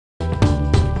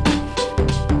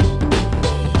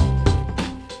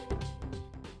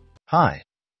Hi,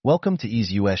 welcome to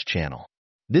EaseUS channel.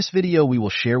 This video we will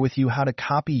share with you how to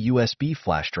copy USB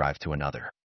flash drive to another.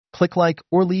 Click like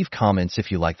or leave comments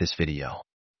if you like this video.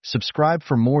 Subscribe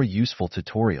for more useful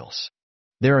tutorials.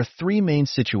 There are three main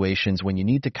situations when you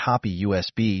need to copy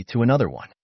USB to another one.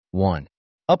 1.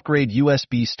 Upgrade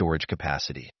USB storage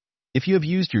capacity. If you have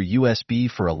used your USB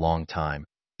for a long time,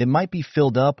 it might be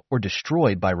filled up or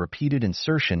destroyed by repeated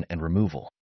insertion and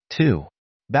removal. 2.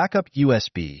 Backup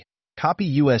USB.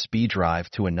 Copy USB drive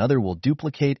to another will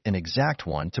duplicate an exact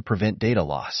one to prevent data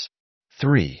loss.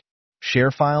 3.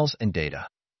 Share files and data.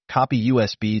 Copy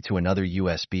USB to another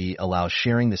USB allows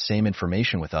sharing the same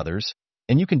information with others,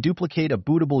 and you can duplicate a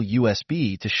bootable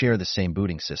USB to share the same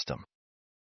booting system.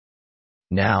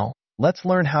 Now, let's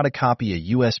learn how to copy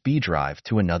a USB drive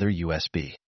to another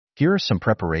USB. Here are some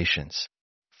preparations.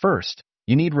 First,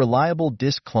 you need reliable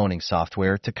disk cloning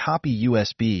software to copy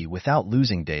USB without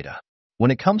losing data. When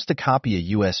it comes to copy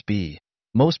a USB,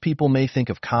 most people may think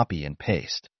of copy and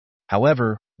paste.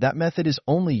 However, that method is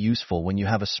only useful when you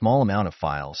have a small amount of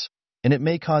files, and it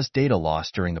may cause data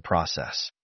loss during the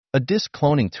process. A disk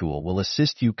cloning tool will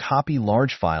assist you copy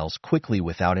large files quickly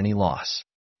without any loss.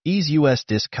 EaseUS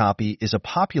Disk Copy is a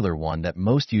popular one that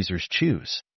most users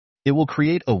choose. It will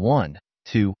create a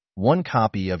 1-to-1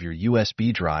 copy of your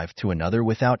USB drive to another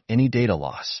without any data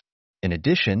loss. In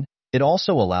addition, it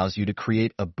also allows you to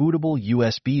create a bootable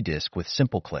USB disk with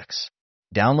simple clicks.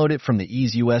 Download it from the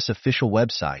EaseUS official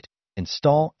website,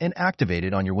 install and activate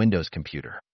it on your Windows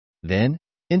computer. Then,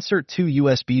 insert 2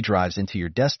 USB drives into your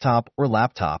desktop or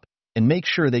laptop and make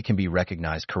sure they can be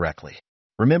recognized correctly.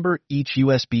 Remember each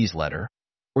USB's letter,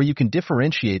 or you can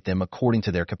differentiate them according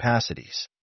to their capacities.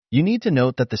 You need to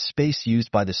note that the space used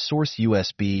by the source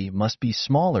USB must be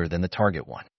smaller than the target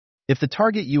one. If the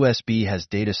target USB has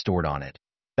data stored on it,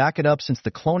 back it up since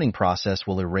the cloning process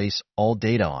will erase all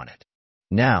data on it.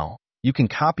 Now, you can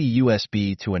copy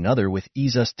USB to another with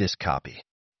EaseUS Disk Copy.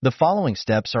 The following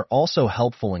steps are also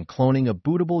helpful in cloning a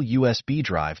bootable USB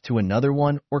drive to another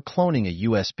one or cloning a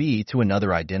USB to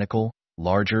another identical,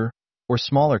 larger, or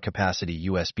smaller capacity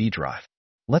USB drive.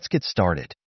 Let's get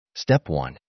started. Step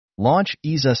 1. Launch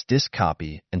EaseUS Disk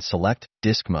Copy and select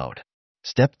Disk Mode.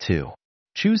 Step 2.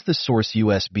 Choose the source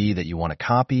USB that you want to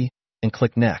copy and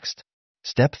click Next.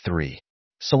 Step 3.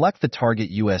 Select the target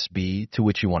USB to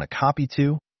which you want to copy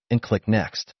to and click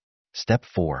Next. Step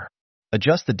 4.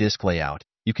 Adjust the disk layout.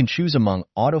 You can choose among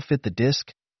Auto-Fit the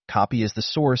disk, Copy as the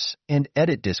source, and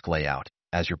Edit disk layout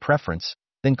as your preference,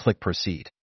 then click Proceed.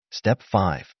 Step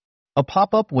 5. A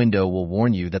pop-up window will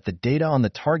warn you that the data on the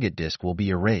target disk will be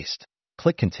erased.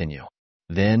 Click Continue.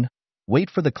 Then,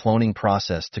 wait for the cloning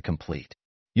process to complete.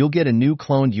 You'll get a new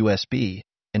cloned USB,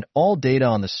 and all data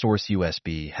on the source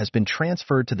USB has been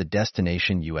transferred to the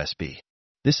destination USB.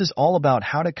 This is all about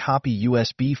how to copy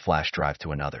USB flash drive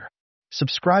to another.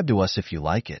 Subscribe to us if you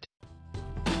like it.